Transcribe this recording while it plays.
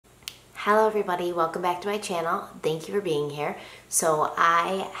Hello everybody, welcome back to my channel. Thank you for being here. So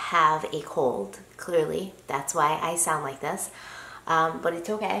I have a cold, clearly. That's why I sound like this. But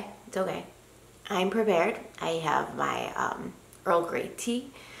it's okay, it's okay. I'm prepared. I have my Earl Grey tea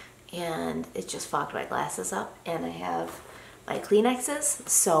and it just fogged my glasses up, and I have my Kleenexes,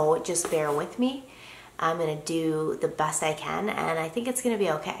 so just bear with me. I'm gonna do the best I can, and I think it's gonna be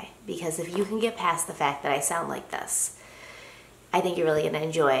okay, because if you can get past the fact that I sound like this, I think you're really gonna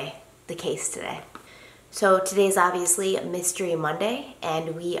enjoy the case today. So today's obviously Mystery Monday,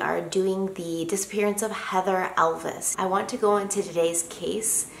 and we are doing the disappearance of Heather Elvis. I want to go into today's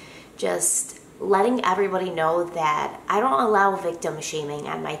case just letting everybody know that I don't allow victim shaming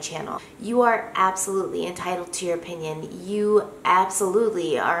on my channel. You are absolutely entitled to your opinion. You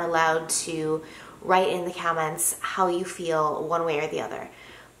absolutely are allowed to write in the comments how you feel one way or the other.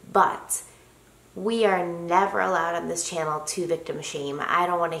 But we are never allowed on this channel to victim shame. I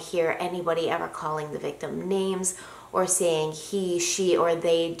don't want to hear anybody ever calling the victim names or saying he, she, or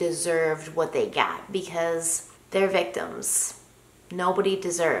they deserved what they got, because they're victims. Nobody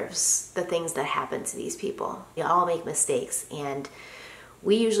deserves the things that happen to these people. We all make mistakes, and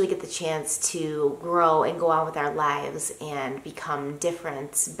we usually get the chance to grow and go on with our lives and become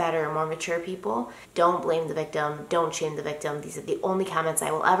different, better, more mature people. Don't blame the victim. Don't shame the victim. These are the only comments I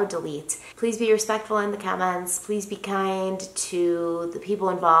will ever delete. Please be respectful in the comments. Please be kind to the people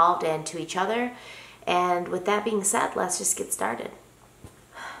involved and to each other. And with that being said, let's just get started.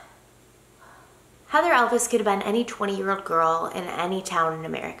 Heather Elvis could have been any 20-year-old girl in any town in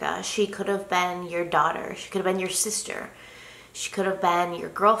America. She could have been your daughter. She could have been your sister. She could have been your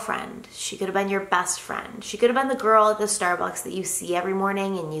girlfriend. She could have been your best friend. She could have been the girl at the Starbucks that you see every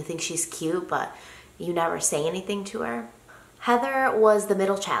morning and you think she's cute, but you never say anything to her. Heather was the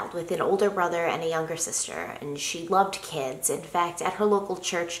middle child with an older brother and a younger sister, and she loved kids. In fact, at her local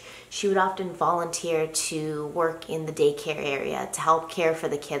church, she would often volunteer to work in the daycare area to help care for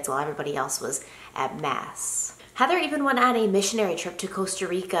the kids while everybody else was at Mass. Heather even went on a missionary trip to Costa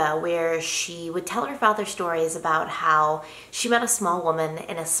Rica, where she would tell her father stories about how she met a small woman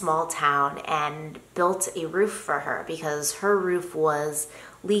in a small town and built a roof for her because her roof was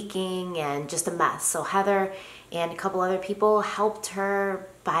leaking and just a mess. So Heather and a couple other people helped her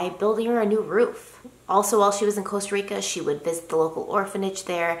by building her a new roof. Also, while she was in Costa Rica, she would visit the local orphanage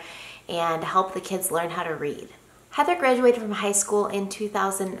there and help the kids learn how to read. Heather graduated from high school in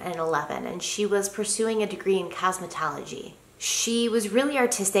 2011, and she was pursuing a degree in cosmetology. She was really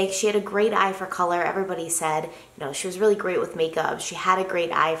artistic. She had a great eye for color. Everybody said, she was really great with makeup. She had a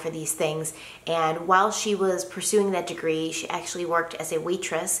great eye for these things. And while she was pursuing that degree, she actually worked as a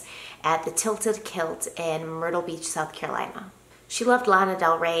waitress at the Tilted Kilt in Myrtle Beach, South Carolina. She loved Lana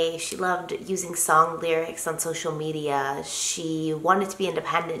Del Rey. She loved using song lyrics on social media. She wanted to be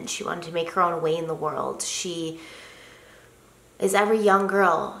independent. She wanted to make her own way in the world. She is every young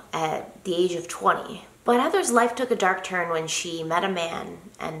girl at the age of 20. But Heather's life took a dark turn when she met a man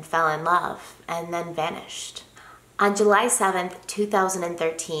and fell in love and then vanished. On July 7th,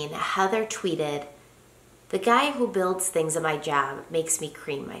 2013, Heather tweeted, "The guy who builds things at my job makes me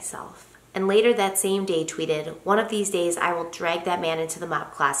cream myself." And later that same day tweeted, "One of these days I will drag that man into the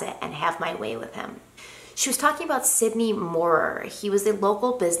mop closet and have my way with him." She was talking about Sidney Moorer. He was a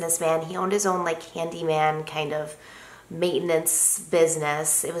local businessman. He owned his own handyman kind of maintenance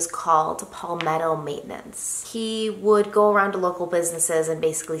business. It was called Palmetto Maintenance. He would go around to local businesses and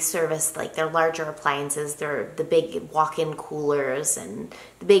basically service their larger appliances, the big walk-in coolers and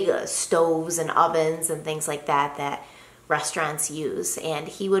the big stoves and ovens and things like that restaurants use. And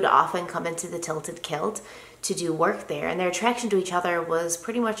he would often come into the Tilted Kilt to do work there, and their attraction to each other was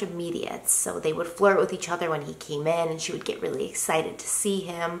pretty much immediate. So they would flirt with each other when he came in, and she would get really excited to see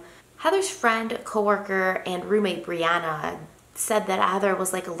him. Heather's friend, coworker, and roommate Brianna said that Heather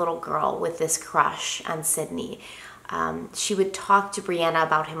was like a little girl with this crush on Sidney. She would talk to Brianna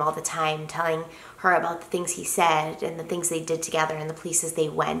about him all the time, telling her about the things he said and the things they did together and the places they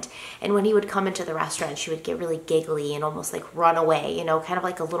went. And when he would come into the restaurant, she would get really giggly and almost run away, kind of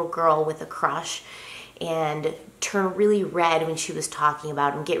like a little girl with a crush, and turn really red when she was talking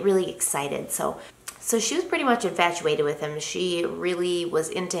about him, get really excited. So she was pretty much infatuated with him. She really was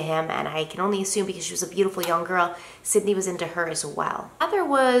into him, and I can only assume because she was a beautiful young girl, Sidney was into her as well. Heather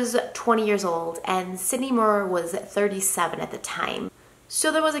was 20 years old, and Sidney Moore was 37 at the time. So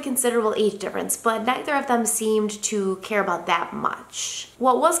there was a considerable age difference, but neither of them seemed to care about that much.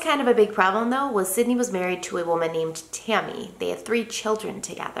 What was kind of a big problem, though, was Sidney was married to a woman named Tammy. They had 3 children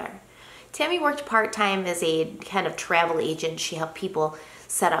together. Tammy worked part-time as a kind of travel agent. She helped people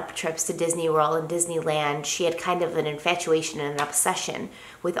set up trips to Disney World and Disneyland. She had kind of an infatuation and an obsession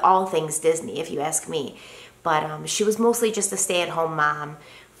with all things Disney, if you ask me. But she was mostly just a stay-at-home mom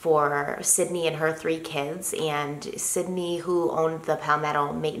for Sydney and her 3 kids. And Sydney, who owned the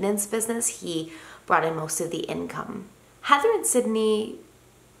Palmetto maintenance business, he brought in most of the income. Heather and Sydney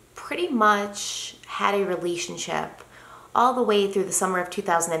pretty much had a relationship all the way through the summer of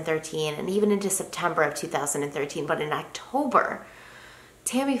 2013 and even into September of 2013. But in October,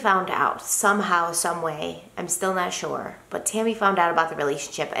 Tammy found out somehow, some way, I'm still not sure, but Tammy found out about the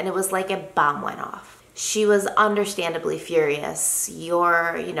relationship and it was like a bomb went off. She was understandably furious.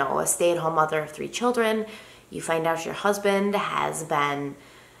 You're, a stay-at-home mother of 3 children. You find out your husband has been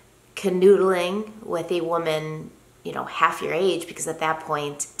canoodling with a woman, half your age, because at that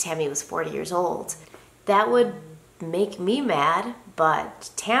point, Tammy was 40 years old. That would make me mad,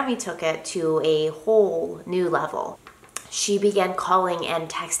 but Tammy took it to a whole new level. She began calling and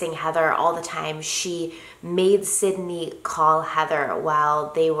texting Heather all the time. She made Sydney call Heather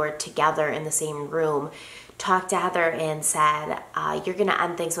while they were together in the same room, talked to Heather and said, you're going to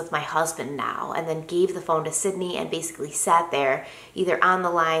end things with my husband now, and then gave the phone to Sydney and basically sat there either on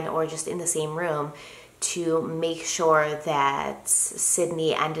the line or just in the same room to make sure that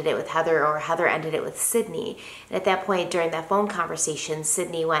Sydney ended it with Heather or Heather ended it with Sydney. And at that point, during that phone conversation,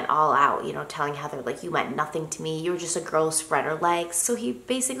 Sydney went all out, telling Heather, like, you meant nothing to me. You were just a girl who spread her legs. So he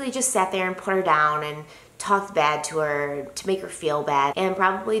basically just sat there and put her down and talked bad to her to make her feel bad, and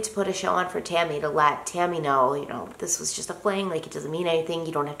probably to put a show on for Tammy, to let Tammy know, this was just a fling, like it doesn't mean anything,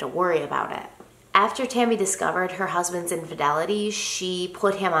 you don't have to worry about it. After Tammy discovered her husband's infidelity, she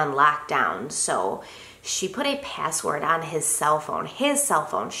put him on lockdown. So she put a password on his cell phone.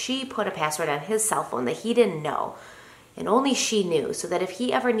 She put a password on his cell phone that he didn't know, and only she knew, so that if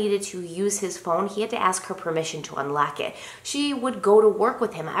he ever needed to use his phone, he had to ask her permission to unlock it. She would go to work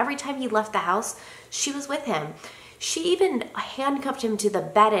with him. Every time he left the house, she was with him. She even handcuffed him to the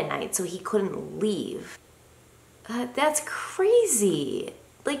bed at night so he couldn't leave. That's crazy.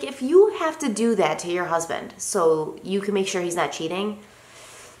 Like, if you have to do that to your husband so you can make sure he's not cheating,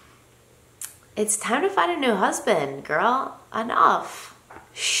 it's time to find a new husband, girl. Enough.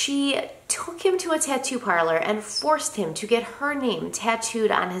 She took him to a tattoo parlor and forced him to get her name tattooed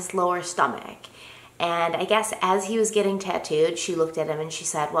on his lower stomach. And I guess as he was getting tattooed, she looked at him and she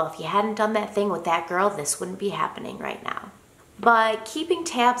said, well, if you hadn't done that thing with that girl, this wouldn't be happening right now. But keeping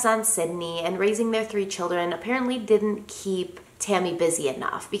tabs on Sydney and raising their 3 children apparently didn't keep Tammy busy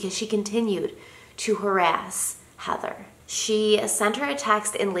enough, because she continued to harass Heather. She sent her a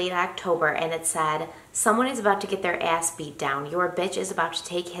text in late October and it said, someone is about to get their ass beat down. Your bitch is about to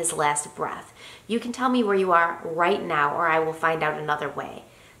take his last breath. You can tell me where you are right now or I will find out another way.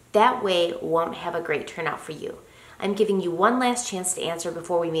 That way won't have a great turnout for you. I'm giving you one last chance to answer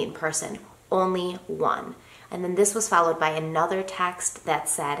before we meet in person. Only one. And then this was followed by another text that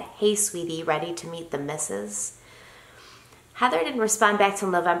said, hey sweetie, ready to meet the missus? Heather didn't respond back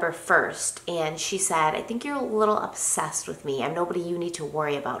till November 1st, and she said, I think you're a little obsessed with me. I'm nobody you need to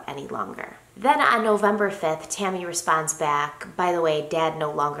worry about any longer. Then on November 5th, Tammy responds back, by the way, Dad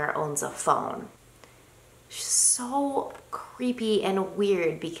no longer owns a phone. She's so creepy and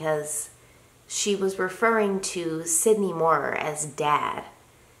weird because she was referring to Sydney Moore as Dad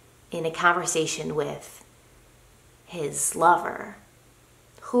in a conversation with his lover,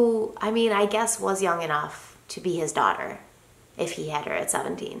 who, I guess was young enough to be his daughter, if he had her at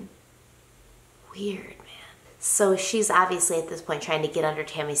 17. Weird, man. So she's obviously at this point trying to get under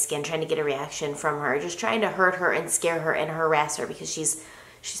Tammy's skin, trying to get a reaction from her, just trying to hurt her and scare her and harass her because she's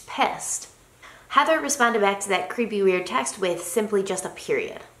pissed. Heather responded back to that creepy, weird text with simply just a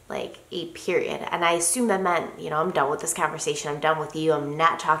period, like a period. And I assume that meant, I'm done with this conversation. I'm done with you. I'm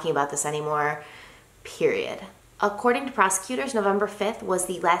not talking about this anymore, period. According to prosecutors, November 5th was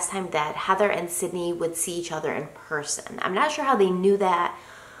the last time that Heather and Sydney would see each other in person. I'm not sure how they knew that.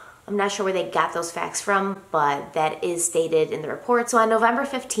 I'm not sure where they got those facts from, but that is stated in the report. So on November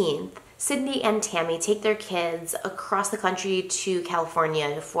 15th, Sydney and Tammy take their kids across the country to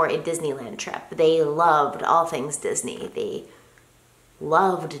California for a Disneyland trip. They loved all things Disney. They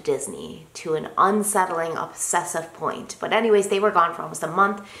loved Disney to an unsettling, obsessive point. But anyways, they were gone for almost a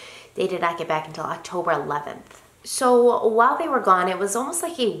month. They did not get back until October 11th. So while they were gone, it was almost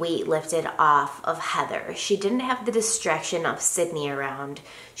like a weight lifted off of Heather. She didn't have the distraction of Sydney around.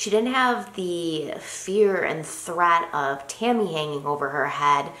 She didn't have the fear and threat of Tammy hanging over her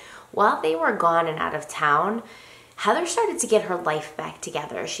head. While they were gone and out of town, Heather started to get her life back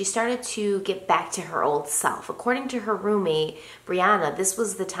together. She started to get back to her old self. According to her roommate, Brianna, this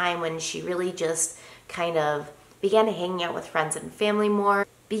was the time when she really just kind of began hanging out with friends and family more,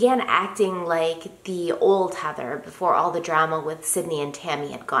 began acting like the old Heather before all the drama with Sydney and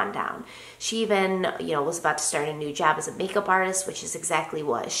Tammy had gone down. She even, was about to start a new job as a makeup artist, which is exactly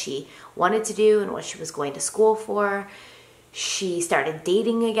what she wanted to do and what she was going to school for. She started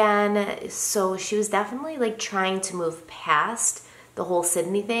dating again, so she was definitely like trying to move past the whole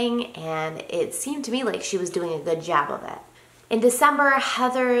Sydney thing, and it seemed to me like she was doing a good job of it. In December,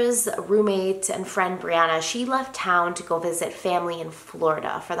 Heather's roommate and friend Brianna, she left town to go visit family in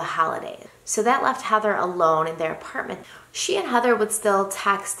Florida for the holidays. So that left Heather alone in their apartment. She and Heather would still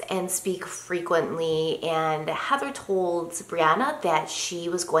text and speak frequently, and Heather told Brianna that she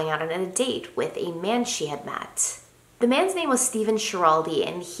was going out on a date with a man she had met. The man's name was Stephen Schiraldi,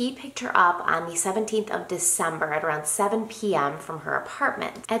 and he picked her up on the 17th of December at around 7 p.m. from her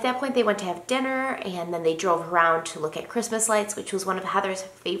apartment. At that point, they went to have dinner, and then they drove around to look at Christmas lights, which was one of Heather's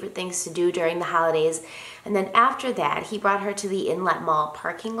favorite things to do during the holidays. And then after that, he brought her to the Inlet Mall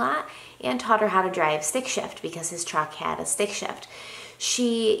parking lot and taught her how to drive stick shift because his truck had a stick shift.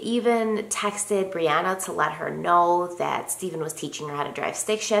 She even texted Brianna to let her know that Stephen was teaching her how to drive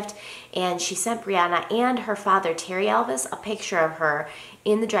stick shift, and she sent Brianna and her father, Terry Elvis, a picture of her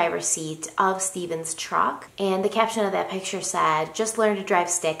in the driver's seat of Stephen's truck. And the caption of that picture said, "Just learned to drive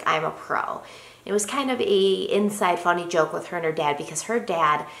stick, I'm a pro." It was kind of a inside funny joke with her and her dad because her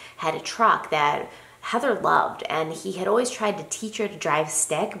dad had a truck that Heather loved, and he had always tried to teach her to drive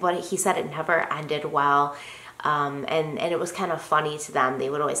stick, but he said it never ended well. And it was kind of funny to them. They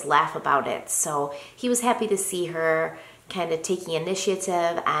would always laugh about it. So he was happy to see her kind of taking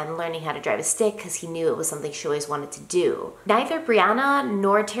initiative and learning how to drive a stick because he knew it was something she always wanted to do. Neither Brianna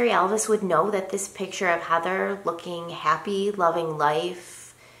nor Terry Elvis would know that this picture of Heather looking happy, loving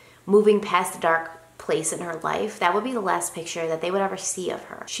life, moving past the dark place in her life, that would be the last picture that they would ever see of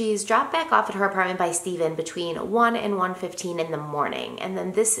her. She's dropped back off at her apartment by Stephen between 1 and 1:15 in the morning, and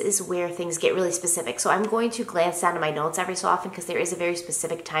then this is where things get really specific. So I'm going to glance down to my notes every so often because there is a very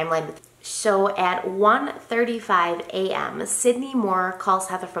specific timeline. So at 1:35 a.m., Sydney Moore calls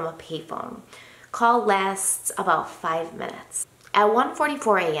Heather from a payphone. Call lasts about 5 minutes. At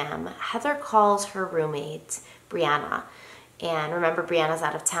 1:44 a.m., Heather calls her roommate, Brianna. And remember, Brianna's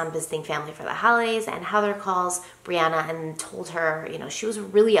out of town visiting family for the holidays, and Heather calls Brianna and told her, she was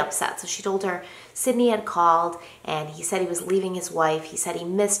really upset. So she told her Sydney had called, and he said he was leaving his wife. He said he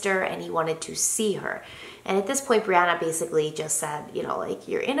missed her, and he wanted to see her. And at this point, Brianna basically just said,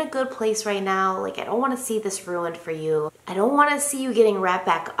 you're in a good place right now. I don't want to see this ruined for you. I don't want to see you getting wrapped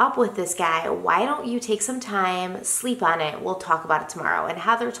back up with this guy. Why don't you take some time, sleep on it? We'll talk about it tomorrow. And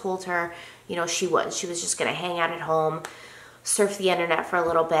Heather told her, she was just going to hang out at home, surf the internet for a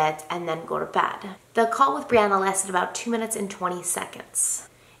little bit, and then go to bed. The call with Brianna lasted about 2 minutes and 20 seconds.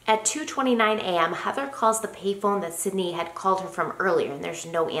 At 2:29 a.m., Heather calls the payphone that Sydney had called her from earlier, and there's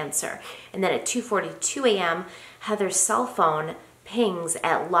no answer. And then at 2:42 a.m., Heather's cell phone pings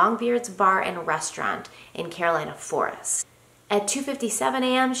at Longbeard's Bar and Restaurant in Carolina Forest. At 2:57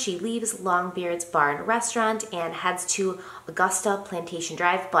 a.m., she leaves Longbeard's Bar and Restaurant and heads to Augusta Plantation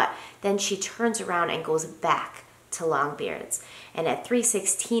Drive, but then she turns around and goes back to Longbeard's. And at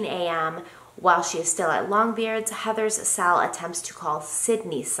 3:16 a.m., while she is still at Longbeard's, Heather's cell attempts to call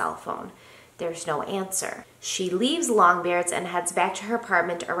Sydney's cell phone. There's no answer. She leaves Longbeard's and heads back to her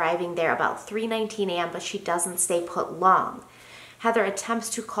apartment, arriving there about 3:19 a.m., but she doesn't stay put long. Heather attempts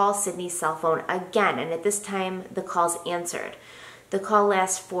to call Sydney's cell phone again, and at this time, the call's answered. The call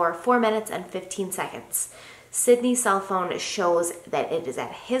lasts for 4 minutes and 15 seconds. Sydney's cell phone shows that it is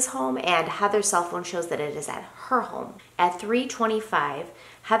at his home, and Heather's cell phone shows that it is at her home. At 3:25,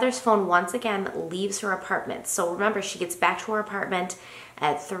 Heather's phone once again leaves her apartment. So remember, she gets back to her apartment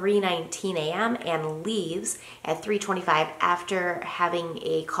at 3:19 a.m. and leaves at 3:25 after having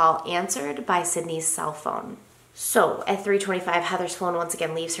a call answered by Sydney's cell phone. So at 3:25, Heather's phone once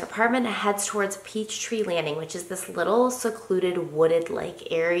again leaves her apartment and heads towards Peachtree Landing, which is this little secluded wooded lake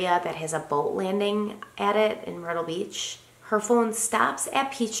area that has a boat landing at it in Myrtle Beach. Her phone stops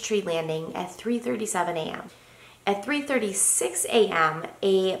at Peachtree Landing at 3:37 a.m. At 3:36 a.m.,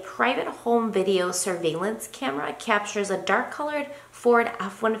 a private home video surveillance camera captures a dark-colored Ford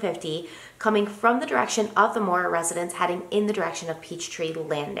F-150 coming from the direction of the Moore residence heading in the direction of Peachtree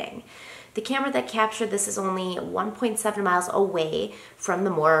Landing. The camera that captured this is only 1.7 miles away from the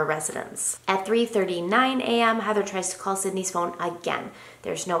Moore residence. At 3:39 a.m., Heather tries to call Sydney's phone again.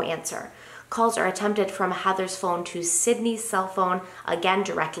 There's no answer. Calls are attempted from Heather's phone to Sydney's cell phone again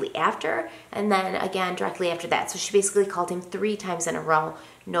directly after, and then again directly after that. So she basically called him 3 times in a row.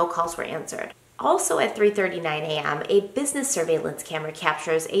 No calls were answered. Also at 3:39 a.m., a business surveillance camera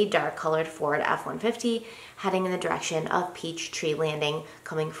captures a dark-colored Ford F-150 heading in the direction of Peachtree Landing,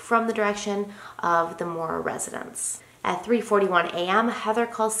 coming from the direction of the Moore residence. At 3:41 a.m., Heather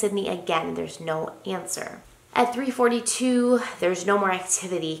calls Sydney again. There's no answer. At 3:42, there's no more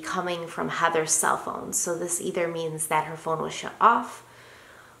activity coming from Heather's cell phone. So this either means that her phone was shut off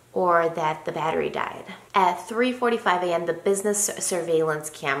or that the battery died. At 3:45 a.m., the business surveillance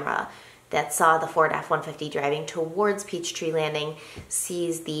camera that saw the Ford F-150 driving towards Peachtree Landing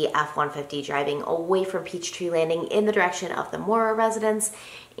sees the F-150 driving away from Peachtree Landing in the direction of the Moore residence.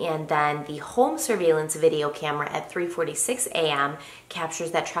 And then the home surveillance video camera at 3:46 a.m.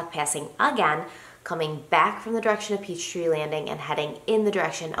 captures that truck passing again, coming back from the direction of Peachtree Landing and heading in the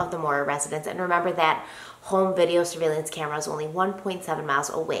direction of the Moore residence. And remember that home video surveillance camera is only 1.7 miles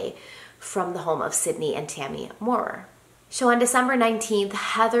away from the home of Sydney and Tammy Moore. So on December 19th,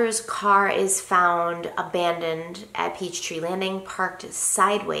 Heather's car is found abandoned at Peachtree Landing, parked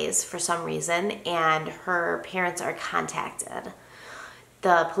sideways for some reason, and her parents are contacted.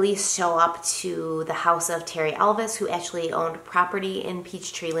 The police show up to the house of Terry Elvis, who actually owned property in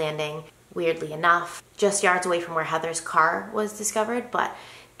Peachtree Landing, weirdly enough, just yards away from where Heather's car was discovered. But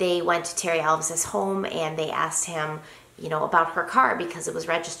they went to Terry Elvis's home and they asked him, about her car because it was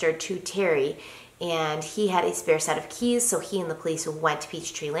registered to Terry. And he had a spare set of keys, so he and the police went to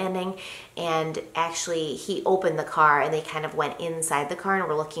Peachtree Landing, and actually he opened the car and they kind of went inside the car and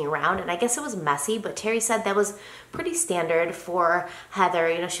were looking around, and I guess it was messy, but Terry said that was pretty standard for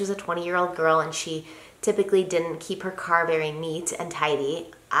Heather. She was a 20-year-old girl and she typically didn't keep her car very neat and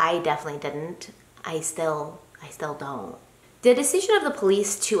tidy. I definitely didn't. I still don't. The decision of the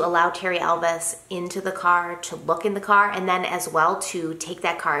police to allow Terry Elvis into the car, to look in the car, and then as well to take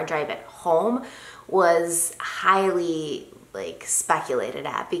that car and drive it home was highly speculated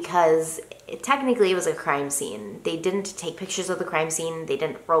at, because technically it was a crime scene. They didn't take pictures of the crime scene. They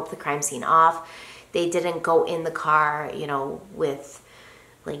didn't rope the crime scene off. They didn't go in the car, with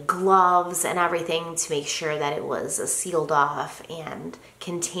gloves and everything to make sure that it was a sealed off and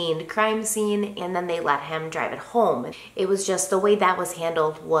contained crime scene, and then they let him drive it home. It was just the way that was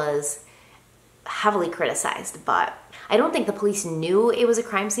handled was heavily criticized, but I don't think the police knew it was a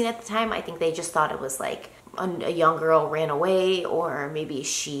crime scene at the time. I think they just thought it was a young girl ran away, or maybe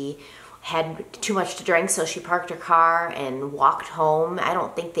she had too much to drink, so she parked her car and walked home. I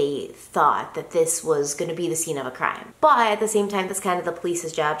don't think they thought that this was going to be the scene of a crime. But at the same time, that's kind of the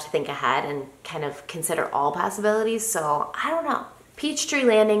police's job to think ahead and kind of consider all possibilities, so I don't know. Peachtree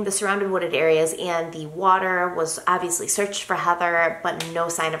Landing, the surrounding wooded areas, and the water was obviously searched for Heather, but no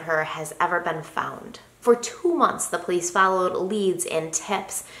sign of her has ever been found. For 2 months, the police followed leads and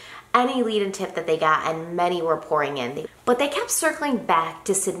tips, any lead and tip that they got, and many were pouring in. But they kept circling back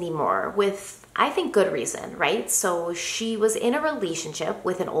to Sydney Moore with, I think, good reason, right? So she was in a relationship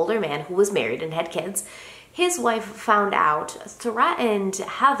with an older man who was married and had kids. His wife found out, threatened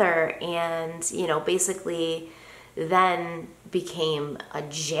Heather, and, basically then became a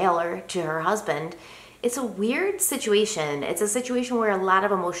jailer to her husband. It's a weird situation. It's a situation where a lot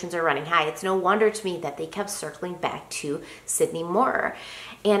of emotions are running high. It's no wonder to me that they kept circling back to Sydney Moore.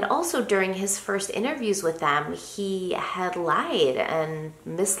 And also during his first interviews with them, he had lied and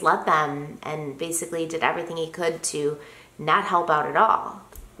misled them and basically did everything he could to not help out at all.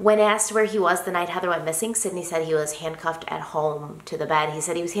 When asked where he was the night Heather went missing, Sydney said he was handcuffed at home to the bed. He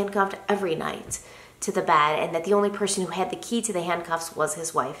said he was handcuffed every night to the bed, and that the only person who had the key to the handcuffs was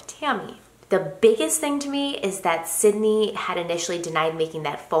his wife, Tammy. The biggest thing to me is that Sydney had initially denied making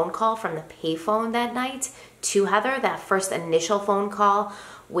that phone call from the payphone that night to Heather, that first initial phone call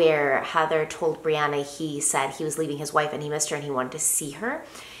where Heather told Brianna he said he was leaving his wife and he missed her and he wanted to see her.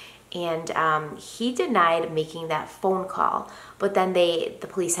 And he denied making that phone call. But then the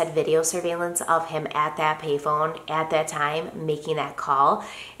police had video surveillance of him at that payphone at that time making that call.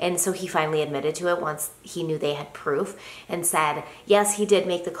 And so he finally admitted to it once he knew they had proof and said, yes, he did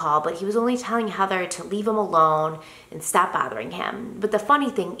make the call, but he was only telling Heather to leave him alone and stop bothering him. But the funny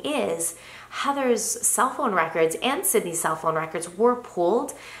thing is, Heather's cell phone records and Sydney's cell phone records were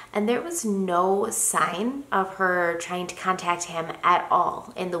pulled, and there was no sign of her trying to contact him at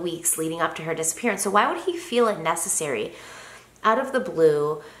all in the weeks leading up to her disappearance. So why would he feel it necessary out of the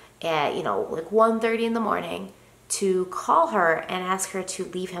blue at 1:30 in the morning to call her and ask her to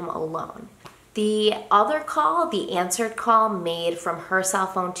leave him alone? The other call, the answered call made from her cell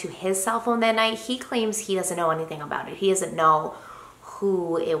phone to his cell phone that night, he claims he doesn't know anything about it. He doesn't know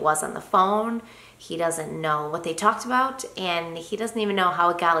who it was on the phone. He doesn't know what they talked about, and he doesn't even know how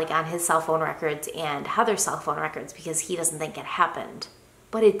it got on his cell phone records and Heather's cell phone records because he doesn't think it happened.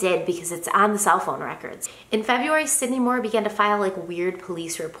 But it did, because it's on the cell phone records. In February, Sydney Moore began to file like weird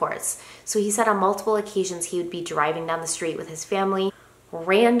police reports. So he said on multiple occasions he would be driving down the street with his family.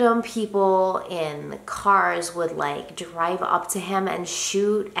 Random people in cars would like drive up to him and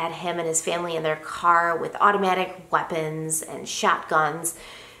shoot at him and his family in their car with automatic weapons and shotguns.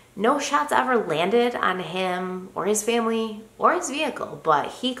 No shots ever landed on him or his family or his vehicle, but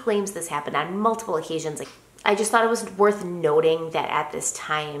he claims this happened on multiple occasions. I just thought it was worth noting that at this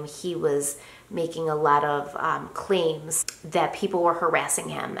time he was making a lot of claims that people were harassing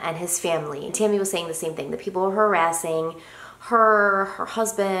him and his family. And Tammy was saying the same thing, that people were harassing her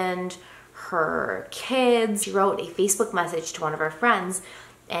husband, her kids. She wrote a Facebook message to one of her friends,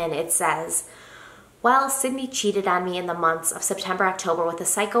 and it says, "Well, Sydney cheated on me in the months of September, October with a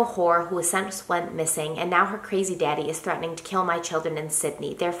psycho whore who has since went missing, and now her crazy daddy is threatening to kill my children in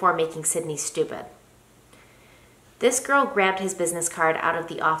Sydney, therefore making Sydney stupid." This girl grabbed his business card out of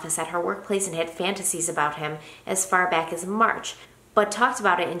the office at her workplace and had fantasies about him as far back as March, but talked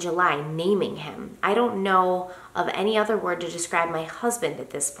about it in July, naming him. "I don't know of any other word to describe my husband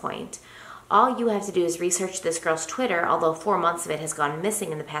at this point. All you have to do is research this girl's Twitter, although 4 months of it has gone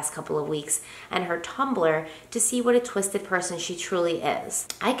missing in the past couple of weeks, and her Tumblr to see what a twisted person she truly is.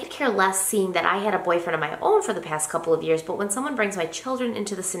 I could care less seeing that I had a boyfriend of my own for the past couple of years, but when someone brings my children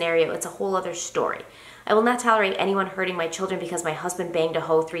into the scenario, it's a whole other story. I will not tolerate anyone hurting my children because my husband banged a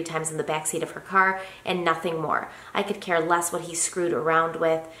hoe 3 times in the backseat of her car and nothing more. I could care less what he screwed around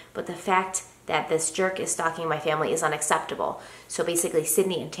with, but the fact that this jerk is stalking my family is unacceptable." So basically,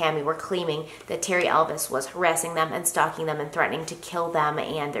 Sydney and Tammy were claiming that Terry Elvis was harassing them and stalking them and threatening to kill them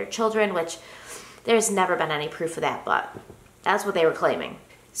and their children, which there's never been any proof of that, but that's what they were claiming.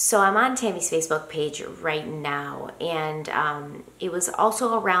 So I'm on Tammy's Facebook page right now, and it was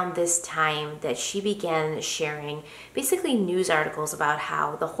also around this time that she began sharing basically news articles about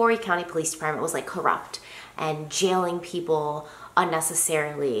how the Horry County Police Department was like corrupt and jailing people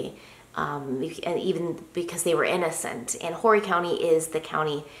unnecessarily, and even because they were innocent. And Horry County is the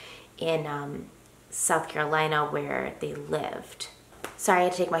county in South Carolina where they lived. Sorry, I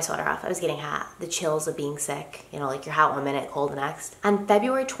had to take my sweater off. I was getting hot. The chills of being sick. You know, like you're hot one minute, cold the next. On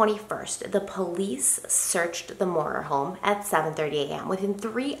February 21st, the police searched the Moore home at 7:30 a.m. Within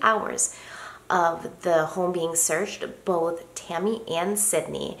 3 hours of the home being searched, both Tammy and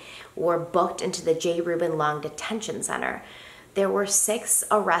Sydney were booked into the J. Reuben Long Detention Center. There were 6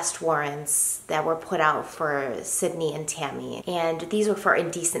 arrest warrants that were put out for Sydney and Tammy, and these were for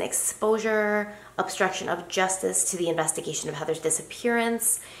indecent exposure, obstruction of justice to the investigation of Heather's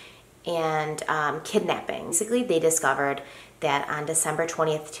disappearance, and kidnapping. Basically, they discovered that on December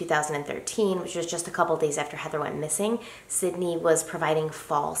 20th, 2013, which was just a couple days after Heather went missing, Sydney was providing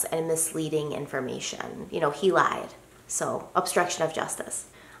false and misleading information. You know, he lied. So, obstruction of justice.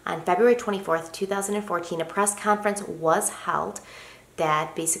 On February 24th, 2014, a press conference was held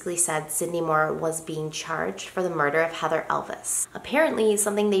that basically said Sydney Moore was being charged for the murder of Heather Elvis. Apparently,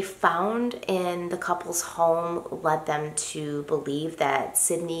 something they found in the couple's home led them to believe that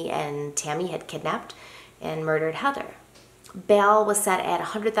Sydney and Tammy had kidnapped and murdered Heather. Bail was set at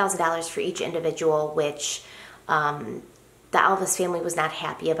 $100,000 for each individual, which the Elvis family was not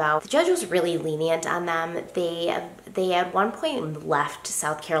happy about. The judge was really lenient on them. They at one point left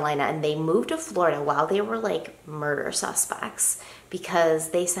South Carolina and they moved to Florida while they were like murder suspects, because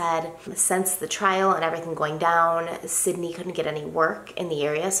they said since the trial and everything going down, Sydney couldn't get any work in the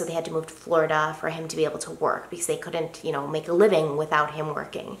area, so they had to move to Florida for him to be able to work, because they couldn't, you know, make a living without him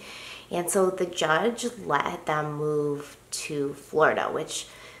working. And so the judge let them move to Florida, which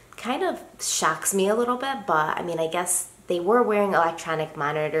kind of shocks me a little bit, but I mean, I guess they were wearing electronic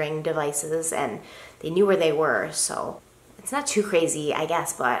monitoring devices and they knew where they were, so it's not too crazy, I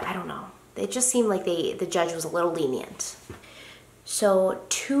guess, but I don't know. It just seemed like the judge was a little lenient. So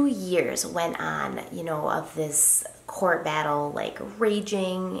 2 years went on, you know, of this court battle, like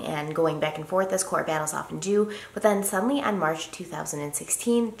raging and going back and forth as court battles often do. But then suddenly on March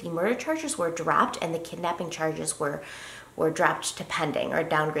 2016, the murder charges were dropped and the kidnapping charges were dropped to pending, or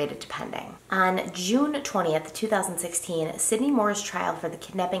downgraded to pending. On June 20th, 2016, Sydney Moore's trial for the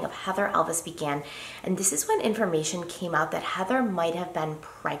kidnapping of Heather Elvis began, and this is when information came out that Heather might have been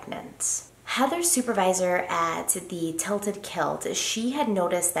pregnant. Heather's supervisor at the Tilted Kilt, she had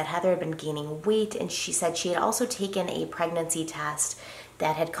noticed that Heather had been gaining weight, and she said she had also taken a pregnancy test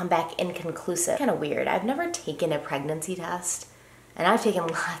that had come back inconclusive. Kind of weird. I've never taken a pregnancy test. And I've taken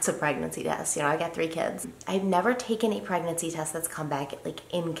lots of pregnancy tests. You know, I got 3 kids. I've never taken a pregnancy test that's come back like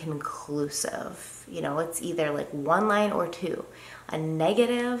inconclusive. You know, it's either like 1 line or 2, a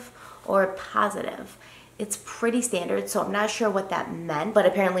negative or a positive. It's pretty standard, so I'm not sure what that meant, but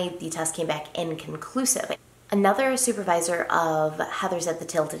apparently the test came back inconclusive. Another supervisor of Heather's at the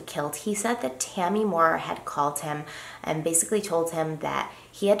Tilted Kilt, he said that Tammy Moore had called him and basically told him that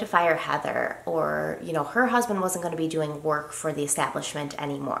he had to fire Heather, or, you know, her husband wasn't going to be doing work for the establishment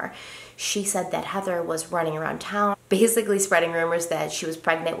anymore. She said that Heather was running around town, basically spreading rumors that she was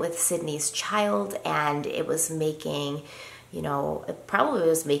pregnant with Sydney's child, and it was making, you know, it probably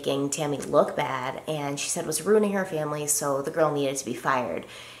was making Tammy look bad, and she said it was ruining her family, so the girl needed to be fired.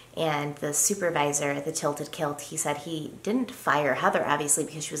 And the supervisor at the Tilted Kilt, he said he didn't fire Heather, obviously,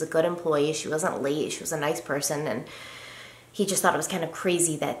 because she was a good employee. She wasn't late. She was a nice person. And he just thought it was kind of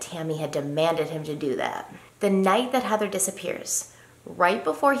crazy that Tammy had demanded him to do that. The night that Heather disappears, right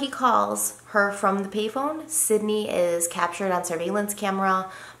before he calls her from the payphone, Sydney is captured on surveillance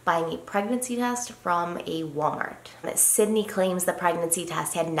camera buying a pregnancy test from a Walmart. Sydney claims the pregnancy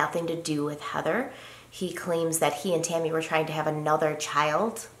test had nothing to do with Heather. He claims that he and Tammy were trying to have another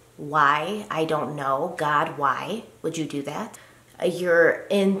child. Why? I don't know. God, why would you do that? You're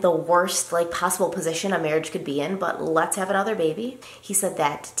in the worst possible position a marriage could be in, but let's have another baby. He said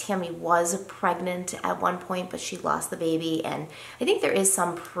that Tammy was pregnant at one point, but she lost the baby, and I think there is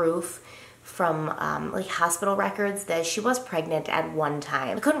some proof from hospital records that she was pregnant at one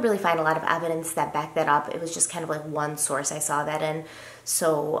time. I couldn't really find a lot of evidence that backed that up. It was just kind of one source I saw that in,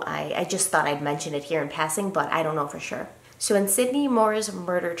 so I just thought I'd mention it here in passing, but I don't know for sure. So in Sydney Moore's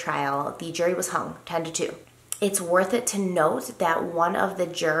murder trial, the jury was hung 10-2. It's worth it to note that one of the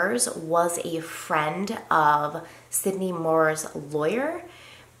jurors was a friend of Sydney Moore's lawyer,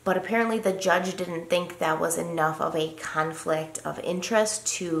 but apparently the judge didn't think that was enough of a conflict of interest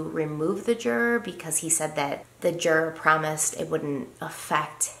to remove the juror, because he said that the juror promised it wouldn't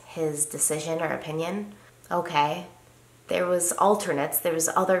affect his decision or opinion. Okay. There was alternates. There was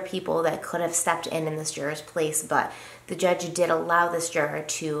other people that could have stepped in this juror's place, but the judge did allow this juror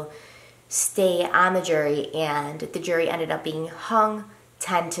to stay on the jury, and the jury ended up being hung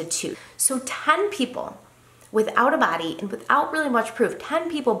 10-2. So 10 people, without a body and without really much proof,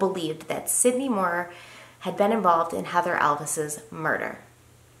 10 people believed that Sydney Moore had been involved in Heather Elvis's murder.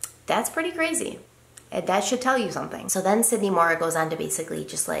 That's pretty crazy. That should tell you something. So then Sydney Moore goes on to basically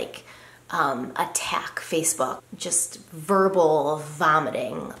just attack Facebook, just verbal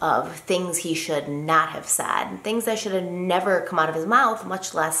vomiting of things he should not have said, things that should have never come out of his mouth,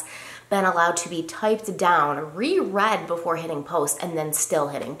 much less been allowed to be typed down, reread before hitting post, and then still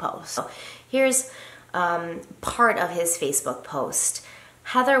hitting post. So here's part of his Facebook post.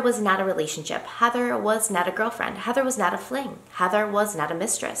 Heather was not a relationship. Heather was not a girlfriend. Heather was not a fling. Heather was not a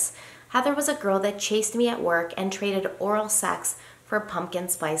mistress. Heather was a girl that chased me at work and traded oral sex for pumpkin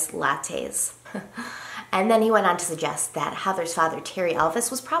spice lattes. And then he went on to suggest that Heather's father, Terry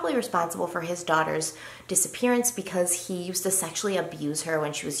Elvis, was probably responsible for his daughter's disappearance because he used to sexually abuse her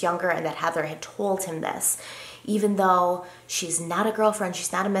when she was younger, and that Heather had told him this. Even though she's not a girlfriend,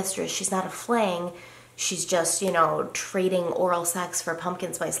 she's not a mistress, she's not a fling, she's just, trading oral sex for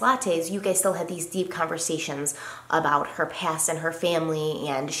pumpkin spice lattes, you guys still had these deep conversations about her past and her family,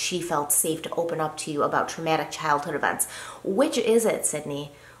 and she felt safe to open up to you about traumatic childhood events. Which is it,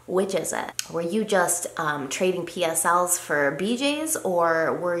 Sydney? Which is it? Were you just trading PSLs for BJs,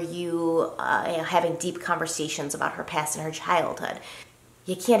 or were you having deep conversations about her past and her childhood?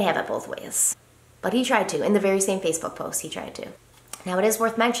 You can't have it both ways. But he tried to. In the very same Facebook post, he tried to. Now, it is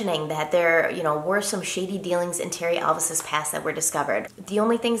worth mentioning that there, were some shady dealings in Terry Elvis's past that were discovered. The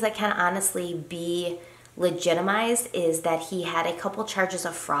only things that can honestly be legitimized is that he had a couple charges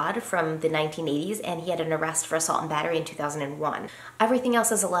of fraud from the 1980s, and he had an arrest for assault and battery in 2001. Everything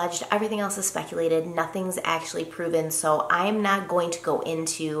else is alleged, everything else is speculated, nothing's actually proven, so I'm not going to go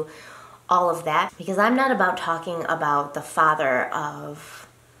into all of that because I'm not about talking about the father of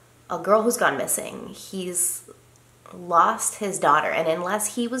a girl who's gone missing. He's lost his daughter, and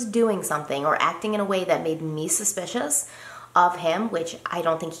unless he was doing something or acting in a way that made me suspicious of him, which I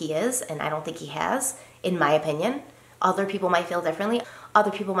don't think he is, and I don't think he has, in my opinion. Other people might feel differently.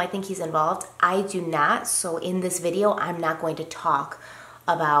 Other people might think he's involved. I do not. So in this video, I'm not going to talk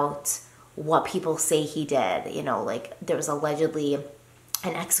about what people say he did. There was allegedly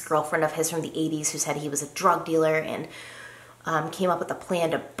an ex-girlfriend of his from the 80s who said he was a drug dealer and came up with a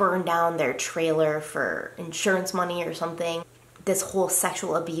plan to burn down their trailer for insurance money or something. This whole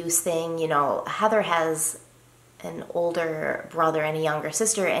sexual abuse thing, Heather has an older brother and a younger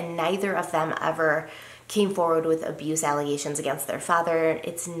sister, and neither of them ever came forward with abuse allegations against their father.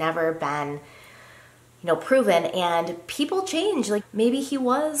 It's never been, proven, and people change. Maybe he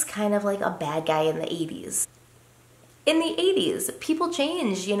was kind of like a bad guy in the 80s. In the 80s, people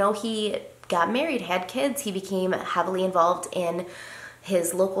change. He got married, had kids. He became heavily involved in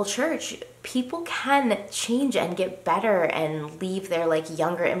his local church. People can change and get better and leave their like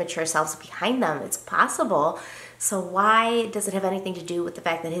younger, immature selves behind them. It's possible. So why does it have anything to do with the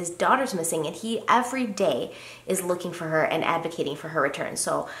fact that his daughter's missing and he every day is looking for her and advocating for her return?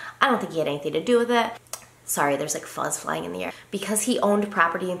 So I don't think he had anything to do with it. Sorry, there's like fuzz flying in the air. Because he owned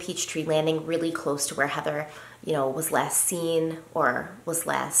property in Peachtree Landing really close to where Heather, was last seen or was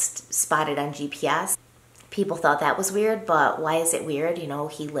last spotted on GPS. People thought that was weird, but why is it weird?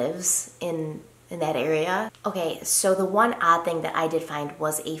 He lives in that area. Okay, so the one odd thing that I did find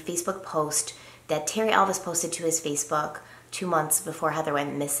was a Facebook post that Terry Elvis posted to his Facebook 2 months before Heather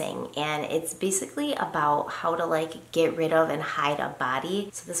went missing. And it's basically about how to like get rid of and hide a body.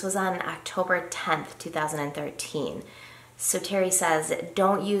 So this was on October 10th, 2013. So Terry says,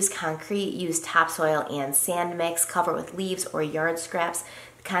 don't use concrete, use topsoil and sand mix, cover with leaves or yard scraps.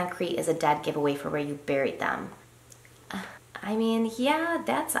 Concrete is a dead giveaway for where you buried them. I mean, yeah,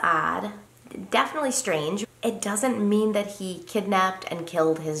 that's odd. Definitely strange. It doesn't mean that he kidnapped and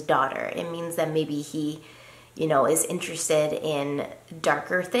killed his daughter. It means that maybe he, is interested in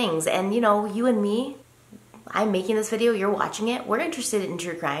darker things. And, you and me, I'm making this video, you're watching it, we're interested in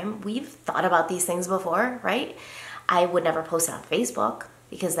true crime. We've thought about these things before, right? I would never post it on Facebook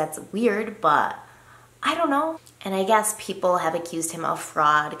because that's weird, but I don't know. And I guess people have accused him of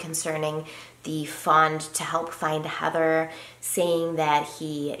fraud concerning the fund to help find Heather, saying that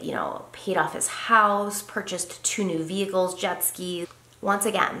he, paid off his house, purchased 2 new vehicles, jet skis. Once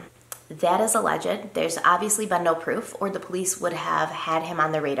again, that is alleged. There's obviously been no proof, or the police would have had him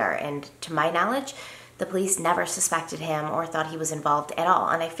on the radar. And to my knowledge, the police never suspected him or thought he was involved at all.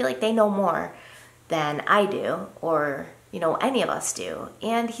 And I feel like they know more than I do, or any of us do.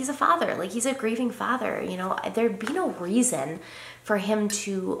 And he's a father, like he's a grieving father, there'd be no reason for him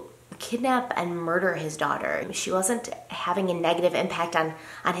to kidnap and murder his daughter. She wasn't having a negative impact on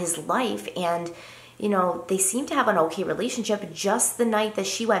his life. And, they seem to have an okay relationship. Just the night that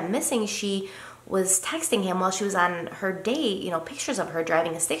she went missing, she was texting him while she was on her date, pictures of her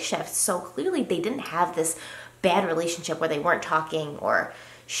driving a stick shift. So clearly they didn't have this bad relationship where they weren't talking, or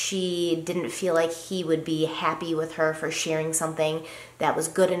she didn't feel like he would be happy with her for sharing something that was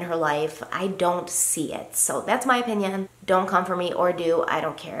good in her life. I don't see it. So that's my opinion. Don't come for me, or do. I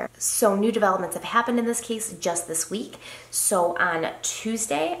don't care. So new developments have happened in this case just this week. So on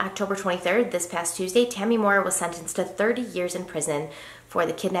Tuesday, October 23rd, this past Tuesday, Tammy Moore was sentenced to 30 years in prison for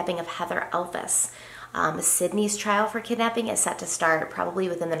the kidnapping of Heather Elvis. Sydney's trial for kidnapping is set to start probably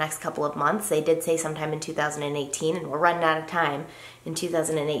within the next couple of months. They did say sometime in 2018, and we're running out of time in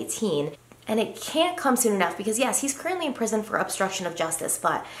 2018. And it can't come soon enough because, yes, he's currently in prison for obstruction of justice,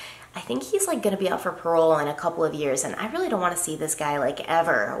 but I think he's like going to be up for parole in a couple of years, and I really don't want to see this guy like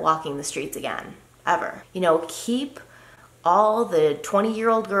ever walking the streets again. Ever. Keep all the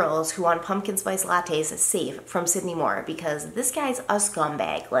 20-year-old girls who want pumpkin spice lattes safe from Sydney Moore, because this guy's a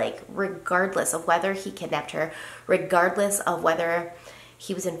scumbag, like regardless of whether he kidnapped her, regardless of whether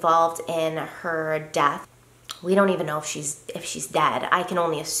he was involved in her death. We don't even know if she's dead. I can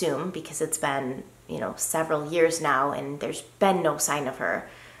only assume because it's been, several years now and there's been no sign of her.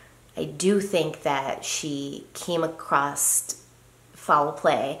 I do think that she came across foul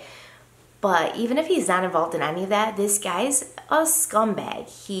play. But even if he's not involved in any of that, this guy's a scumbag.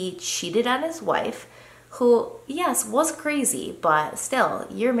 He cheated on his wife, who, yes, was crazy, but still,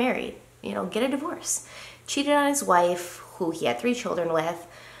 you're married. Get a divorce. Cheated on his wife, who he had 3 children with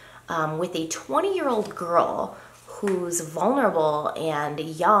a 20-year-old girl who's vulnerable and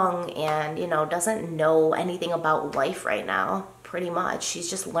young and, doesn't know anything about life right now. Pretty much. She's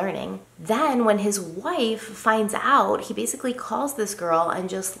just learning. Then when his wife finds out, he basically calls this girl and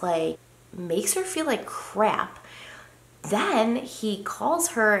just like makes her feel like crap. Then he calls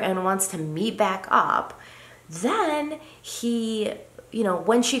her and wants to meet back up. Then he,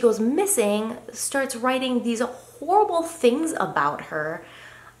 when she goes missing, starts writing these horrible things about her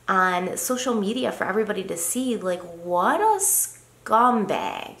on social media for everybody to see. Like, what a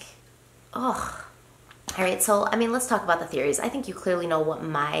scumbag. Ugh. All right, so, let's talk about the theories. I think you clearly know what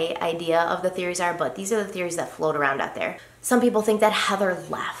my idea of the theories are, but these are the theories that float around out there. Some people think that Heather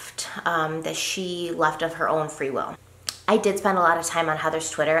left, that she left of her own free will. I did spend a lot of time on Heather's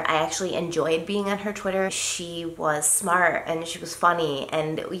Twitter. I actually enjoyed being on her Twitter. She was smart and she was funny,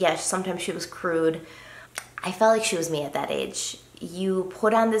 and yeah, sometimes she was crude. I felt like she was me at that age. You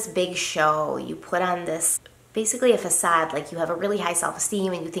put on this big show, you put on this basically a facade, like you have a really high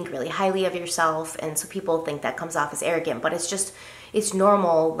self-esteem and you think really highly of yourself, and so people think that comes off as arrogant, but it's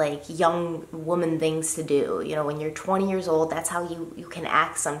normal, like, young woman things to do. You know, when you're 20 years old, that's how you can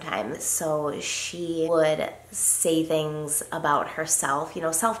act sometimes. So she would say things about herself, you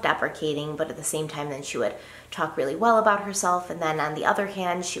know, self-deprecating, but at the same time then she would talk really well about herself, and then on the other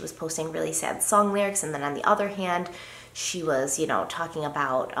hand she was posting really sad song lyrics, and then on the other hand she was, you know, talking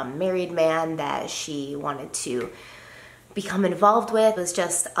about a married man that she wanted to become involved with. It was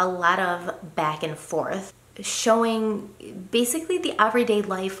just a lot of back and forth, showing basically the everyday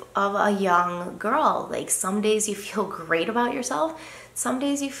life of a young girl. Like, some days you feel great about yourself, some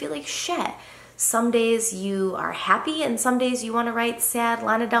days you feel like shit. Some days you are happy, and some days you want to write sad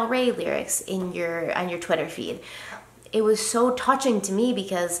Lana Del Rey lyrics on your Twitter feed. It was so touching to me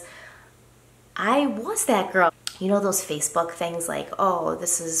because I was that girl. You know those Facebook things like, oh,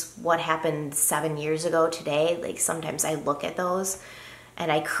 this is what happened 7 years ago today? Like, sometimes I look at those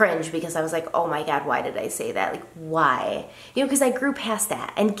and I cringe because I was like, oh my God, why did I say that? Like, why? You know, because I grew past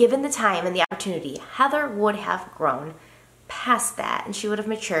that. And given the time and the opportunity, Heather would have grown past that, and she would have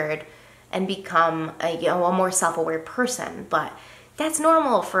matured and become a more self-aware person. But that's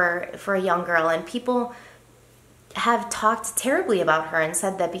normal for a young girl, and people have talked terribly about her and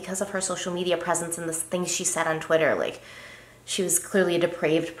said that because of her social media presence and the things she said on Twitter, like, she was clearly a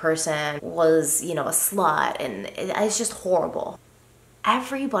depraved person, was, you know, a slut, and it's just horrible.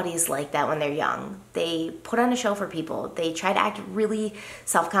 Everybody's like that when they're young. They put on a show for people. They try to act really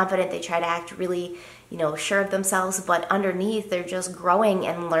self-confident. They try to act really, you know, sure of themselves, but underneath they're just growing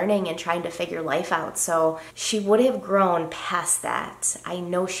and learning and trying to figure life out. So she would have grown past that. I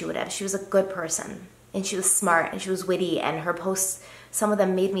know she would have. She was a good person, and she was smart, and she was witty, and her posts, some of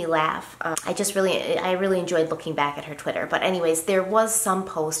them made me laugh. I really enjoyed looking back at her Twitter. But anyways, there was some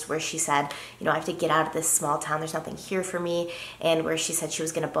post where she said, you know, I have to get out of this small town. There's nothing here for me. And where she said she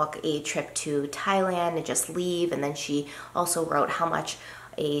was going to book a trip to Thailand and just leave. And then she also wrote how much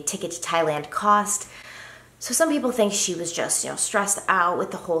a ticket to Thailand cost. So some people think she was just, you know, stressed out with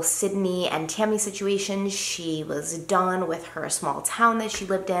the whole Sydney and Tammy situation. She was done with her small town that she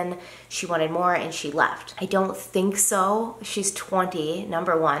lived in. She wanted more, and she left. I don't think so. She's 20,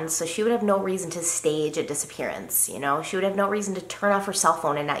 number one, so she would have no reason to stage a disappearance, you know? She would have no reason to turn off her cell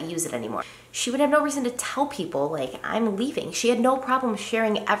phone and not use it anymore. She would have no reason to tell people, like, I'm leaving. She had no problem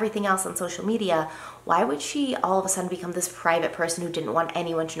sharing everything else on social media. Why would she all of a sudden become this private person who didn't want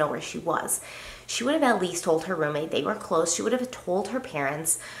anyone to know where she was? She would have at least told her roommate. They were close. She would have told her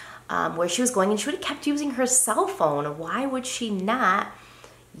parents where she was going, and she would have kept using her cell phone. Why would she not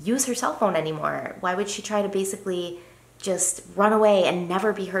use her cell phone anymore? Why would she try to basically just run away and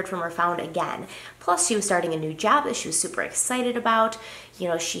never be heard from or found again? Plus, she was starting a new job that she was super excited about. You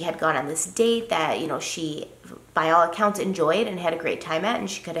know, she had gone on this date that, you know, she, by all accounts, enjoyed and had a great time at, and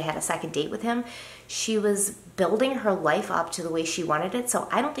she could have had a second date with him. She was building her life up to the way she wanted it, so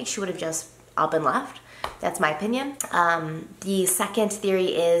I don't think she would have just up and left. That's my opinion. The second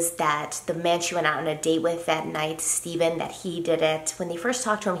theory is that the man she went out on a date with that night, Steven, that he did it. When they first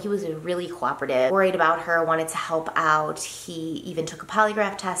talked to him, he was really cooperative, worried about her, wanted to help out. He even took a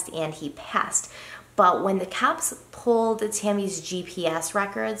polygraph test, and he passed. But when the cops pulled Tammy's GPS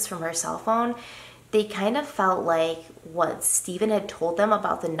records from her cell phone, they kind of felt like what Steven had told them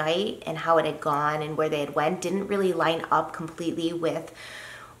about the night and how it had gone and where they had went didn't really line up completely with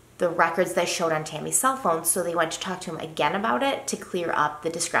the records that showed on Tammy's cell phone. So they went to talk to him again about it to clear up the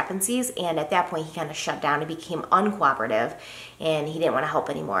discrepancies, and at that point he kind of shut down and became uncooperative, and he didn't want to help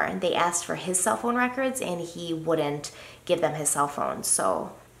anymore. And they asked for his cell phone records, and he wouldn't give them his cell phone.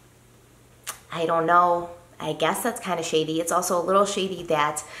 So I don't know. I guess that's kind of shady. It's also a little shady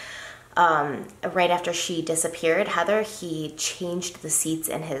that right after she disappeared, Heather, he changed the seats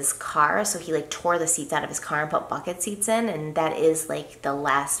in his car. So he like tore the seats out of his car and put bucket seats in, and that is like the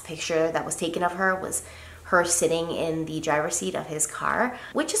last picture that was taken of her was her sitting in the driver's seat of his car,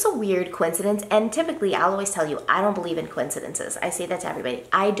 which is a weird coincidence. And typically, I'll always tell you, I don't believe in coincidences. I say that to everybody.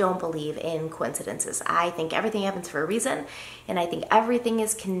 I don't believe in coincidences. I think everything happens for a reason, and I think everything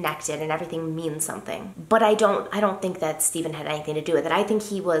is connected and everything means something. But I don't think that Steven had anything to do with it. I think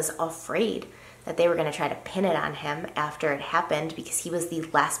he was afraid that they were going to try to pin it on him after it happened because he was the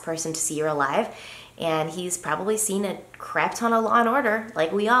last person to see her alive. And he's probably seen a crap ton of Law and Order,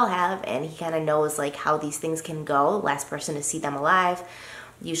 like we all have, and he kind of knows like how these things can go. Last person to see them alive,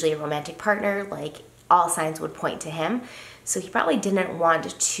 usually a romantic partner, like all signs would point to him. So he probably didn't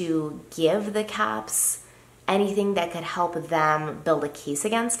want to give the cops anything that could help them build a case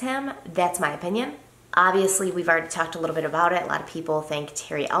against him. That's my opinion. Obviously, we've already talked a little bit about it. A lot of people think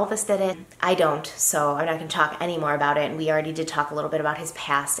Terry Elvis did it. I don't, so I'm not going to talk any more about it. And we already did talk a little bit about his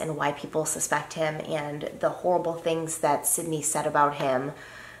past and why people suspect him and the horrible things that Sydney said about him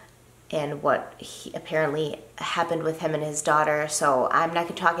and what apparently happened with him and his daughter. So I'm not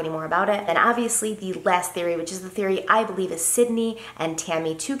going to talk any more about it. And obviously, the last theory, which is the theory I believe is Sydney and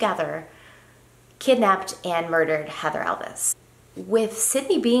Tammy together kidnapped and murdered Heather Elvis. With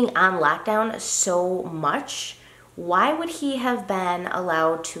Sydney being on lockdown so much, why would he have been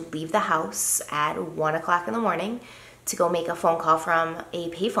allowed to leave the house at 1 o'clock in the morning to go make a phone call from a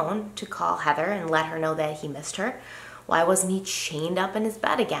payphone to call Heather and let her know that he missed her? Why wasn't he chained up in his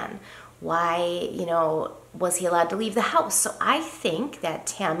bed again? Why, was he allowed to leave the house? So I think that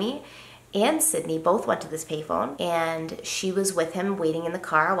Tammy and Sydney both went to this payphone and she was with him waiting in the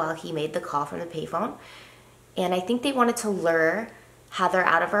car while he made the call from the payphone. And I think they wanted to lure Heather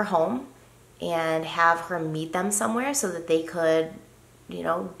out of her home and have her meet them somewhere so that they could,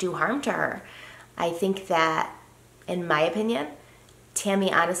 do harm to her. I think that, in my opinion,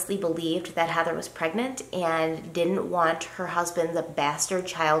 Tammy honestly believed that Heather was pregnant and didn't want her husband's bastard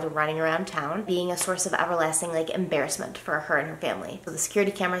child running around town being a source of everlasting embarrassment for her and her family. So the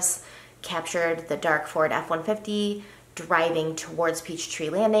security cameras captured the dark Ford F-150 driving towards Peachtree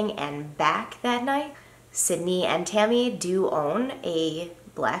Landing and back that night. Sydney and Tammy do own a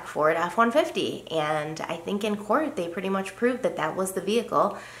black Ford F-150, and I think in court they pretty much proved that that was the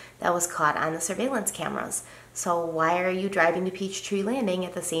vehicle that was caught on the surveillance cameras. So why are you driving to Peachtree Landing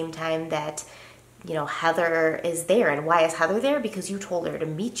at the same time that, Heather is there? And why is Heather there? Because you told her to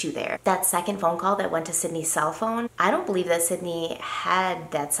meet you there. That second phone call that went to Sydney's cell phone, I don't believe that Sydney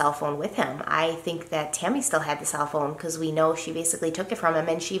had that cell phone with him. I think that Tammy still had the cell phone because we know she basically took it from him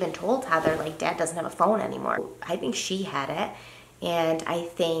and she even told Heather, Dad doesn't have a phone anymore. I think she had it, and I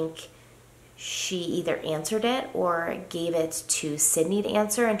think she either answered it or gave it to Sydney to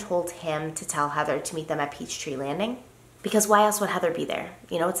answer and told him to tell Heather to meet them at Peachtree Landing. Because why else would Heather be there?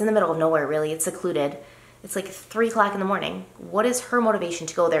 It's in the middle of nowhere, really. It's secluded. It's 3 o'clock in the morning. What is her motivation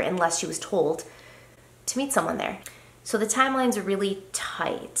to go there unless she was told to meet someone there? So the timelines are really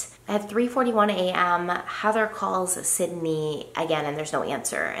tight. At 3:41 a.m., Heather calls Sydney again and there's no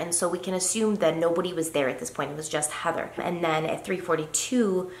answer. And so we can assume that nobody was there at this point. It was just Heather. And then at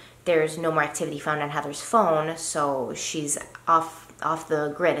 3:42, there's no more activity found on Heather's phone, so she's off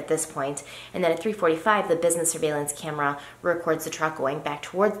the grid at this point. And then at 3:45, the business surveillance camera records the truck going back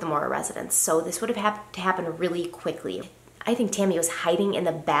towards the Mora residence. So this would have had to happen really quickly. I think Tammy was hiding in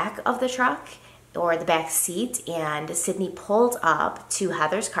the back of the truck or the back seat, and Sydney pulled up to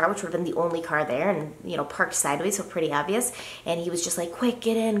Heather's car, which would have been the only car there, and parked sideways, so pretty obvious. And he was just quick,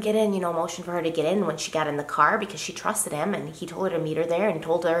 get in, motion for her to get in when she got in the car because she trusted him, and he told her to meet her there and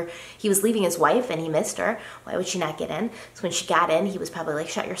told her he was leaving his wife and he missed her. Why would she not get in? So when she got in, he was probably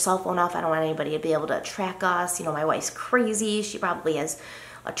shut your cell phone off. I don't want anybody to be able to track us. My wife's crazy. She probably has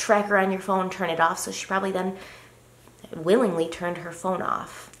a tracker on your phone. Turn it off. So she probably then willingly turned her phone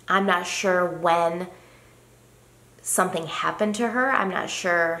off. I'm not sure when something happened to her. I'm not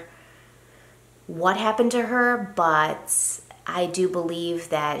sure what happened to her, but I do believe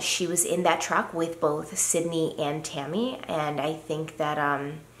that she was in that truck with both Sydney and Tammy, and I think that,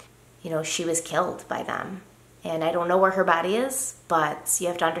 she was killed by them. And I don't know where her body is, but you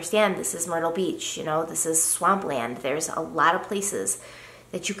have to understand this is Myrtle Beach, this is swampland. There's a lot of places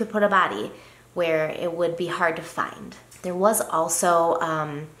that you could put a body where it would be hard to find. There was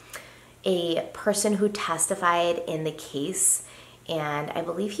also a person who testified in the case, and I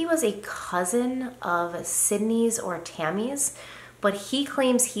believe he was a cousin of Sydney's or Tammy's, but he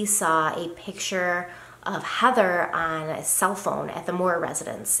claims he saw a picture of Heather on a cell phone at the Moore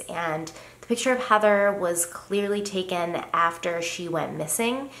residence, and the picture of Heather was clearly taken after she went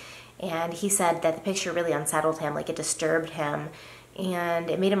missing, and he said that the picture really unsettled him, it disturbed him, and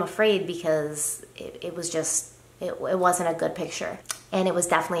it made him afraid because it was just, it wasn't a good picture. And it was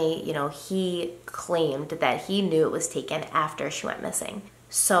definitely, he claimed that he knew it was taken after she went missing.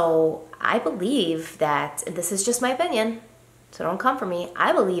 So I believe that, this is just my opinion, so don't come for me,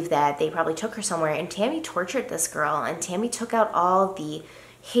 I believe that they probably took her somewhere and Tammy tortured this girl, and Tammy took out all the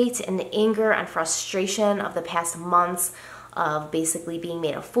hate and anger and frustration of the past months of basically being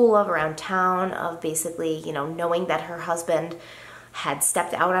made a fool of around town, of basically, knowing that her husband had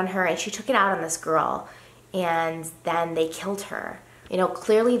stepped out on her, and she took it out on this girl, and then they killed her.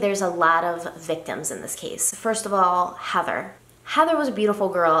 Clearly there's a lot of victims in this case. First of all, Heather. Heather was a beautiful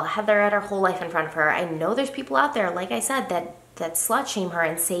girl. Heather had her whole life in front of her. I know there's people out there, like I said, that slut shame her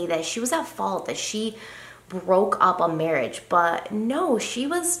and say that she was at fault, that she broke up a marriage. But no, she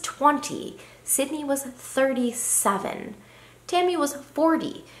was 20. Sydney was 37. Tammy was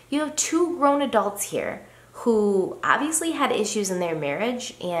 40. You have two grown adults here who obviously had issues in their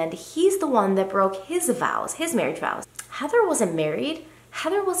marriage, and he's the one that broke his vows, his marriage vows. Heather wasn't married.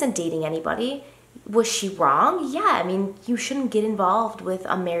 Heather wasn't dating anybody. Was she wrong? Yeah, I mean, you shouldn't get involved with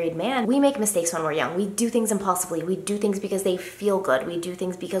a married man. We make mistakes when we're young. We do things impulsively. We do things because they feel good. We do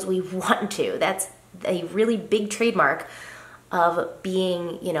things because we want to. That's a really big trademark of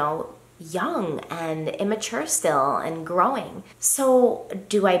being, you know, young and immature still and growing. So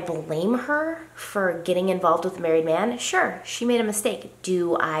do I blame her for getting involved with a married man? Sure, she made a mistake.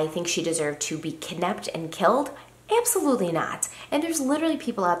 Do I think she deserved to be kidnapped and killed? Absolutely not. And there's literally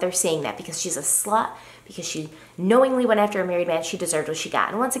people out there saying that because she's a slut, because she knowingly went after a married man, she deserved what she got.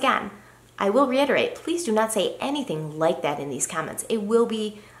 And once again, I will reiterate, please do not say anything like that in these comments. It will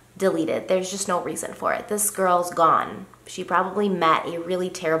be deleted. There's just no reason for it. This girl's gone. She probably met a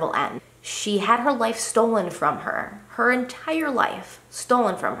really terrible end. She had her life stolen from her, her entire life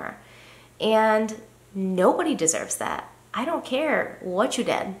stolen from her. And nobody deserves that. I don't care what you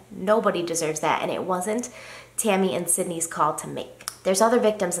did. Nobody deserves that. And it wasn't Tammy and Sydney's call to make. There's other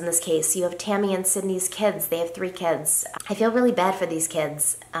victims in this case. You have Tammy and Sydney's kids. They have 3 kids. I feel really bad for these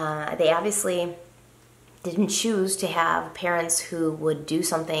kids. They obviously didn't choose to have parents who would do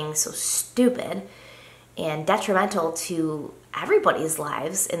something so stupid and detrimental to everybody's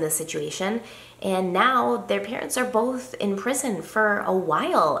lives in this situation. And now their parents are both in prison for a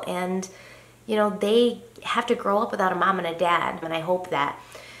while, and you know, they have to grow up without a mom and a dad. And I hope that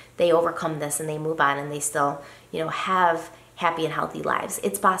they overcome this and they move on and they still, you know, have happy and healthy lives.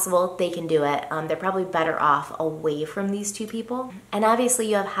 It's possible they can do it. They're probably better off away from these 2 people. And obviously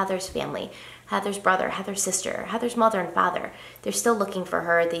you have Heather's family, Heather's brother, Heather's sister, Heather's mother and father. They're still looking for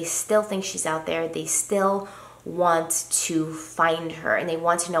her. They still think she's out there. They still want to find her and they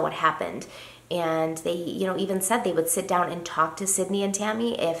want to know what happened. And they, you know, even said they would sit down and talk to Sydney and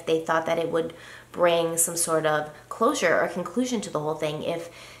Tammy if they thought that it would bring some sort of closure or conclusion to the whole thing. If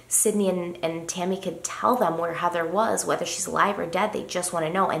Sydney and Tammy could tell them where Heather was, whether she's alive or dead, they just want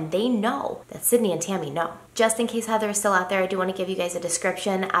to know. And they know that Sydney and Tammy know. Just in case Heather is still out there, I do want to give you guys a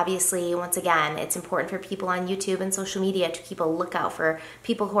description. Obviously, once again, it's important for people on YouTube and social media to keep a lookout for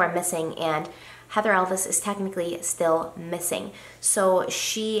people who are missing, and Heather Elvis is technically still missing. So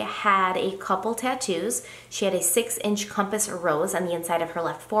she had a couple tattoos. She had a 6-inch compass rose on the inside of her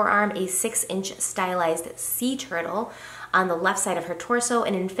left forearm, a 6-inch stylized sea turtle on the left side of her torso,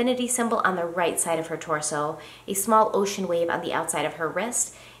 an infinity symbol on the right side of her torso, a small ocean wave on the outside of her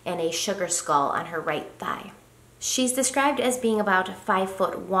wrist, and a sugar skull on her right thigh. She's described as being about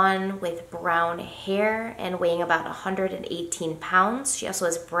 5'1" with brown hair and weighing about 118 pounds. She also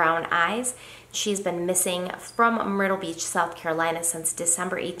has brown eyes. She's been missing from Myrtle Beach, South Carolina since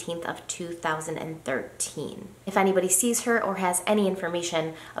December 18th of 2013. If anybody sees her or has any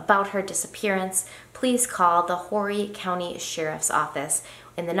information about her disappearance, please call the Horry County Sheriff's Office,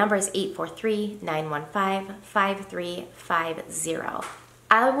 and the number is 843-915-5350.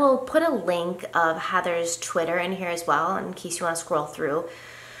 I will put a link of Heather's Twitter in here as well in case you want to scroll through.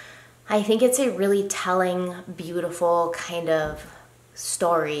 I think it's a really telling, beautiful kind of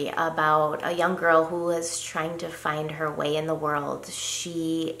story about a young girl who is trying to find her way in the world.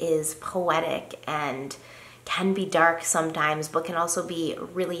 She is poetic and can be dark sometimes, but can also be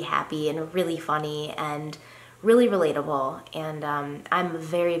really happy and really funny and really relatable. And I'm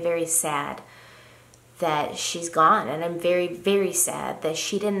very, very sad that she's gone, and I'm very, very sad that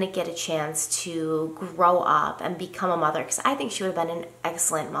she didn't get a chance to grow up and become a mother, because I think she would have been an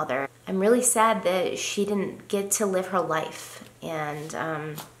excellent mother. I'm really sad that she didn't get to live her life, and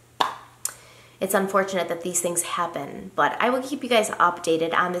it's unfortunate that these things happen, but I will keep you guys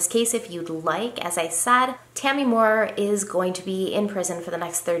updated on this case if you'd like. As I said, Tammy Moore is going to be in prison for the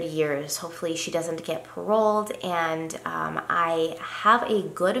next 30 years. Hopefully she doesn't get paroled, and I have a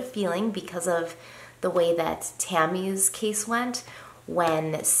good feeling because of the way that Tammy's case went,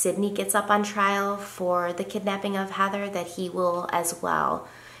 when Sydney gets up on trial for the kidnapping of Heather, that he will as well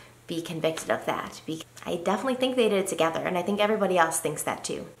be convicted of that. I definitely think they did it together, and I think everybody else thinks that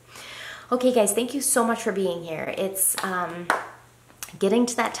too. Okay guys, thank you so much for being here. It's getting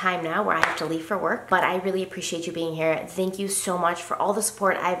to that time now where I have to leave for work, but I really appreciate you being here. Thank you so much for all the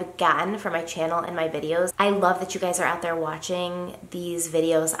support I've gotten for my channel and my videos. I love that you guys are out there watching these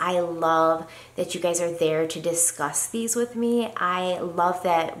videos. I love that you guys are there to discuss these with me. I love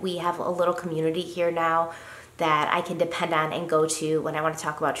that we have a little community here now that I can depend on and go to when I want to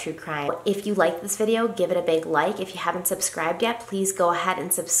talk about true crime. If you like this video, give it a big like. If you haven't subscribed yet, please go ahead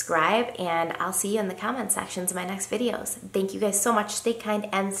and subscribe, and I'll see you in the comment sections of my next videos. Thank you guys so much. Stay kind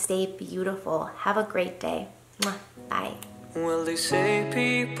and stay beautiful. Have a great day. Mwah. Bye. Well, they say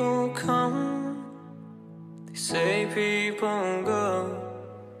people come, they say people go.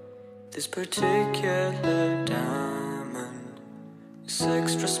 This particular diamond is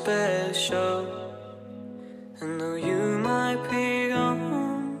extra special. And though you might be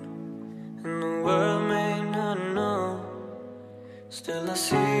gone and the world may not know, still I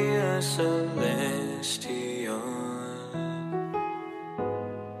see a celestial.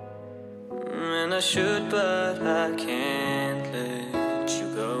 And I should, but I can't let you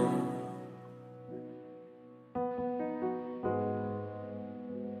go.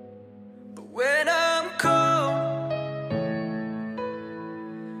 But when I'm cold,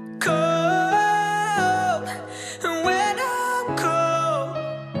 cold, and when I'm cold,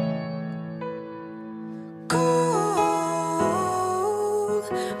 cold,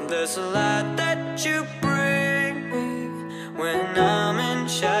 there's a light that you bring me when I'm in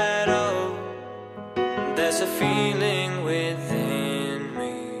shadow. There's a feeling